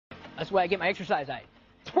That's why I get my exercise height.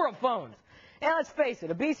 Twirl phones. And let's face it,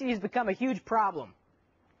 obesity has become a huge problem.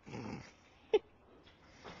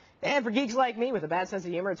 And for geeks like me with a bad sense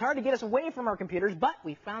of humor, it's hard to get us away from our computers, but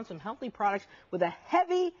we found some healthy products with a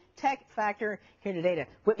heavy tech factor here today to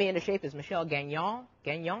whip me into shape is Michelle Gagnon.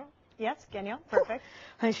 Gagnon? Yes, Gagnon. Perfect.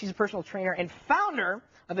 She's a personal trainer and founder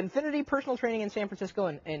of Infinity Personal Training in San Francisco.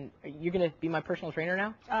 And you're going to be my personal trainer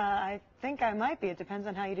now? I think I might be. It depends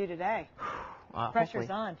on how you do today. Pressure's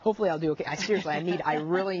on. Hopefully I'll do okay. I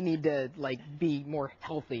really need to be more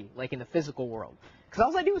healthy, in the physical world. Because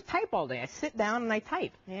all I do is type all day. I sit down and I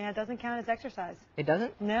type. Yeah, it doesn't count as exercise. It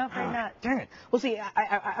doesn't? No, probably not. Darn it. Well, see,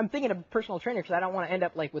 I'm thinking of a personal trainer because I don't want to end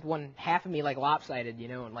up with one half of me lopsided,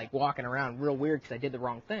 and walking around real weird because I did the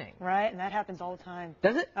wrong thing. Right, and that happens all the time.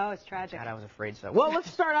 Does it? Oh, it's tragic. God, I was afraid so. Well, let's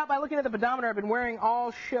start out by looking at the pedometer I've been wearing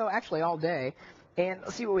all day. And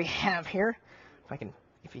let's see what we have here.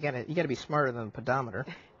 If you gotta be smarter than the pedometer.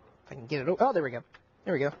 If I can get it. Oh, there we go.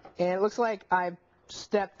 There we go. And it looks like I've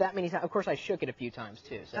stepped that many times. Of course, I shook it a few times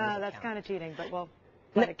too. So that's kind of cheating, but we'll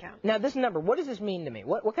let it count. Now, this number, what does this mean to me?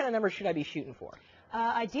 What kind of number should I be shooting for?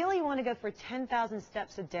 Ideally, you want to go for 10,000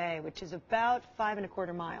 steps a day, which is about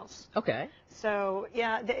 5¼ miles. Okay. So,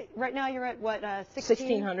 yeah, right now you're at, what,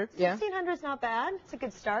 1,600? Yeah. 1,600 is not bad. It's a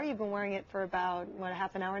good start. You've been wearing it for about, what, a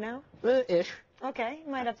half an hour now? Ish. Okay.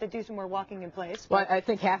 You might have to do some more walking in place. Well, I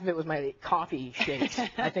think half of it was my coffee shakes.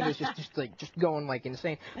 I think it was just going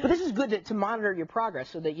insane. But this is good to monitor your progress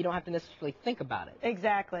so that you don't have to necessarily think about it.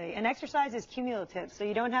 Exactly. And exercise is cumulative, so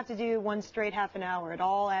you don't have to do one straight half an hour. It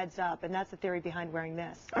all adds up, and that's the theory behind wearing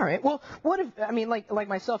this. All right. Well, what if, like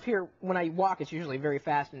myself here, when I walk, it's usually very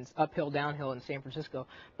fast and it's uphill, downhill in San Francisco.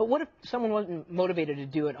 But what if someone wasn't motivated to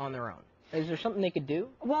do it on their own? Is there something they could do?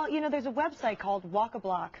 Well, there's a website called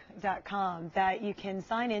walkablock.com that you can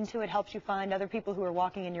sign into. It helps you find other people who are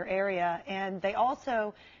walking in your area. And they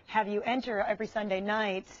also have you enter every Sunday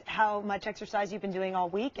night how much exercise you've been doing all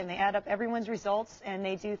week. And they add up everyone's results. And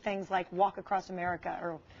they do things like Walk Across America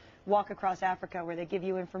or Walk Across Africa, where they give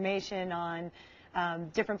you information on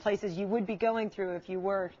different places you would be going through if you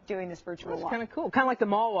were doing this virtual walk. That's kind of cool. Kind of like the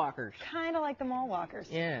mall walkers. Kind of like the mall walkers.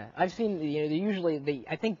 Yeah. I've seen,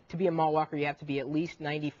 I think to be a mall walker, you have to be at least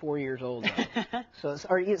 94 years old. So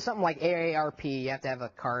it's something like AARP. You have to have a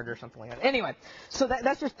card or something like that. Anyway, so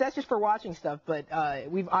that's just for watching stuff. But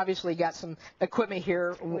we've obviously got some equipment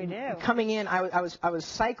here. We do. Coming in, I was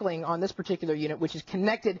cycling on this particular unit, which is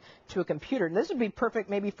connected to a computer. And this would be perfect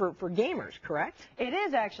maybe for gamers, correct? It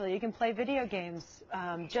is, actually. You can play video games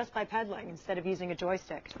just by pedaling instead of using a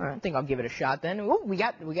joystick. All right, I think I'll give it a shot then. Ooh, we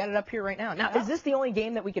got it up here right now. Now, is this the only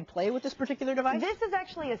game that we could play with this particular device? This is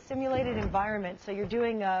actually a simulated environment, so you're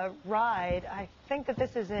doing a ride. I think that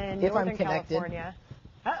this is in Northern California.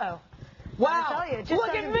 Uh-oh. Wow, I tell you,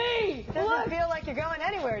 look at me! It doesn't feel like you're going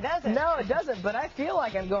anywhere, does it? No, it doesn't, but I feel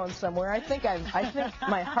like I'm going somewhere. I think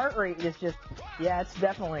my heart rate is just, it's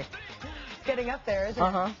definitely getting up there, isn't it?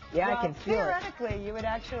 Uh-huh. Yeah, well, I can feel it. Theoretically, you would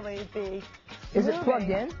actually be Is moving. it plugged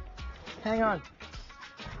in? Hang on.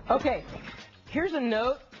 Okay, here's a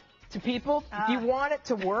note to people. If you want it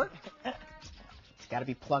to work, it's got to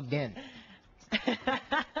be plugged in.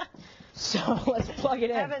 So let's plug it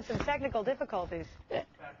in. Having some technical difficulties.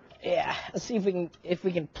 Yeah, let's see if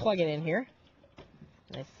we can plug it in here.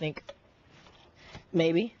 I think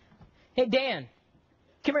maybe. Hey Dan,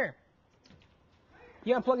 come here.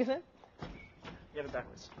 You want to plug this in? Get it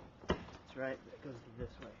backwards. That's right. It goes this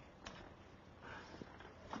way.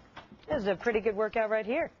 This is a pretty good workout right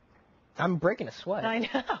here. I'm breaking a sweat. I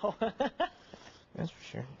know. That's for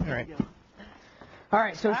sure. All right. All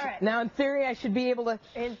right. So now, in theory, I should be able to.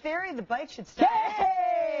 In theory, the bike should start.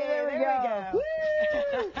 Hey, there we go. Woo!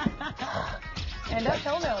 And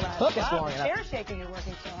uphill no less. Look, it's long enough. Chair shaking is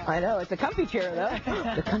working so hard. I know. It's a comfy chair,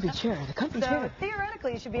 though. The comfy chair. The comfy chair. So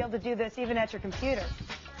theoretically, you should be able to do this even at your computer,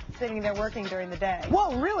 sitting there working during the day.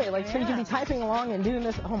 Whoa, really? So you can be typing along and doing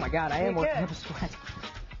this? Oh my God, I am working up a sweat.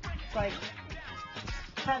 It's like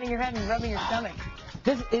patting your head and rubbing your stomach.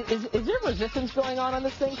 Is there resistance going on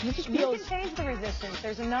this thing? It just feels... You can change the resistance.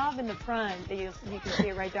 There's a knob in the front that you can see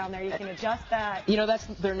it right down there. You can adjust that. That's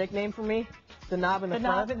their nickname for me? The knob in the front? The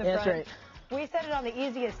knob in the front. That's right. We set it on the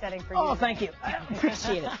easiest setting for you. Oh, thank you. I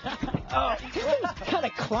appreciate it. Oh, it's kind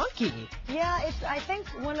of clunky. Yeah, I think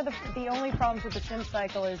one of the only problems with the Sim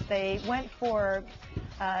Cycle is they went for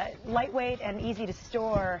lightweight and easy to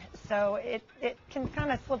store, so it can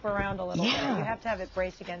kind of slip around a little bit. You have to have it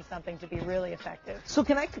braced against something to be really effective. So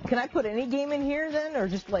can I put any game in here then, or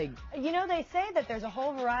just like? You know, they say that there's a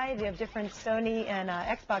whole variety of different Sony and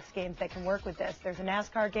Xbox games that can work with this. There's a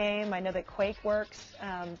NASCAR game. I know that Quake works.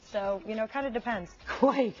 So, you know, it kind of depends.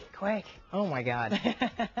 Quake. Oh, my God.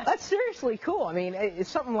 That's seriously cool. I mean, it's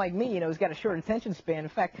something like me, you know, who's got a short attention span. In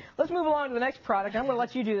fact, let's move along to the next product. I'm going to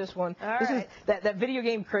let you do this one. This is that video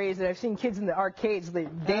game craze that I've seen kids in the arcades, the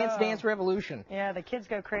Dance Revolution. Yeah, the kids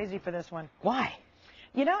go crazy for this one. Why?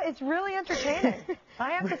 You know, it's really entertaining.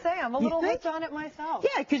 I have to say, I'm a little hooked on it myself.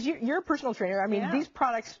 Yeah, because you're a personal trainer. I mean, these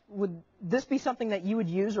products, would this be something that you would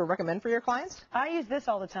use or recommend for your clients? I use this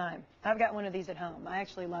all the time. I've got one of these at home. I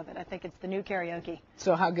actually love it. I think it's the new karaoke.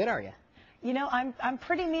 So how good are you? You know, I'm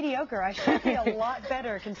pretty mediocre. I should be a lot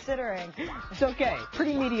better considering. It's okay.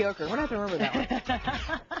 Pretty mediocre. We're going to have to remember that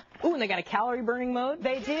one. Ooh, and they got a calorie burning mode?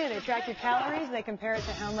 They do. They track your calories. They compare it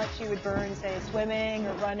to how much you would burn, say, swimming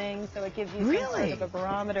or running. So it gives you some sort of a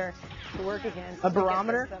barometer to work against. A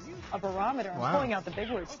barometer? A barometer. I'm pulling out the big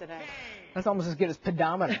words today. That's almost as good as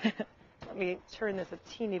pedometer. Let me turn this a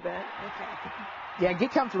teeny bit. Okay. Yeah,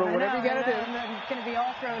 get comfortable. Whatever you got to do. I'm going to be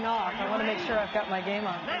all thrown off. I want to make sure I've got my game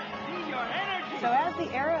on. So as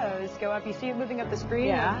the arrows go up, you see it moving up the screen.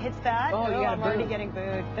 Yeah. When it hits that, I'm already boo. getting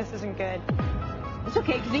booed. This isn't good. It's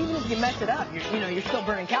okay, because even if you mess it up, you're still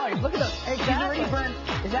burning calories. Look at those. Exactly. She's already burned.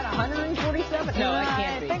 Is that 147? No, that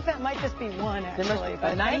can't be. I think that might just be one, actually.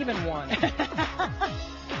 Not even one.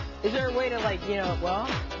 Is there a way to, like, Wow,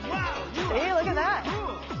 see, look at that.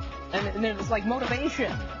 And then it's like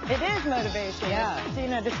motivation. It is motivation. Yeah.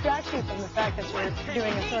 To, distract you from the fact that you're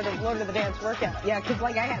doing a sort of Lord of the Dance workout. Yeah, because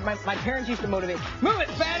like my parents used to motivate. Move it,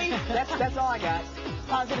 fatty! That's all I got.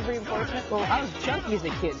 Positive reinforcement. Well, I was chunky as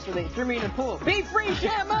a kid, so they threw me in the pool. Be free,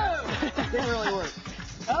 shampoo! Didn't really work.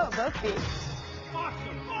 Oh, both feet.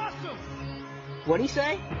 awesome. What'd he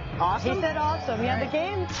say? Awesome? He said awesome. Yeah, the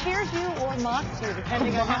game cheers you or mocks you,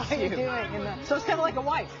 depending on how you're doing. So it's kind of like a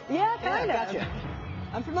wife. Yeah, kind of. Gotcha.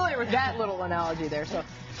 I'm familiar with that little analogy there. So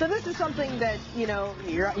this is something that you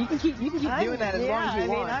can keep doing that as long as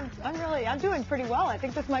you want. I'm doing pretty well. I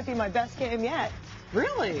think this might be my best game yet.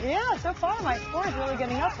 Really? Yeah, so far my score is really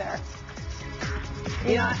getting up there.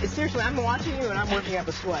 Seriously, I'm watching you and I'm working up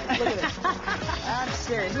a sweat. Look at this. I'm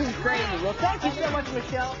serious. This is crazy. Well, thank you so much,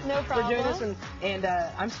 Michelle, no problem. for doing this. And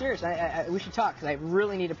I'm serious. We should talk because I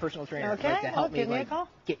really need a personal trainer to help me give me a call.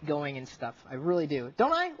 Get going and stuff. I really do.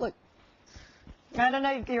 Don't I? Look. I don't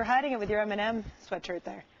know. You're hiding it with your M&M sweatshirt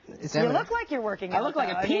there. You look like you're working out. I look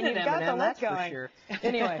like a peanut M&M, that's for sure.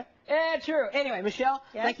 Anyway. Yeah, true. Anyway, Michelle,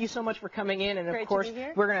 thank you so much for coming in. And, of course,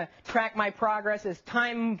 we're going to track my progress as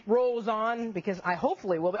time rolls on because I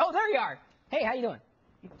hopefully will be. Oh, there you are. Hey, how you doing?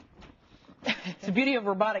 It's the beauty of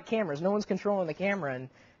robotic cameras. No one's controlling the camera, and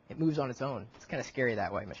it moves on its own. It's kind of scary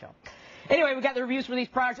that way, Michelle. Anyway, we got the reviews for these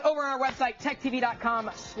products over on our website,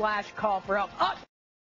 techtv.com/call for help.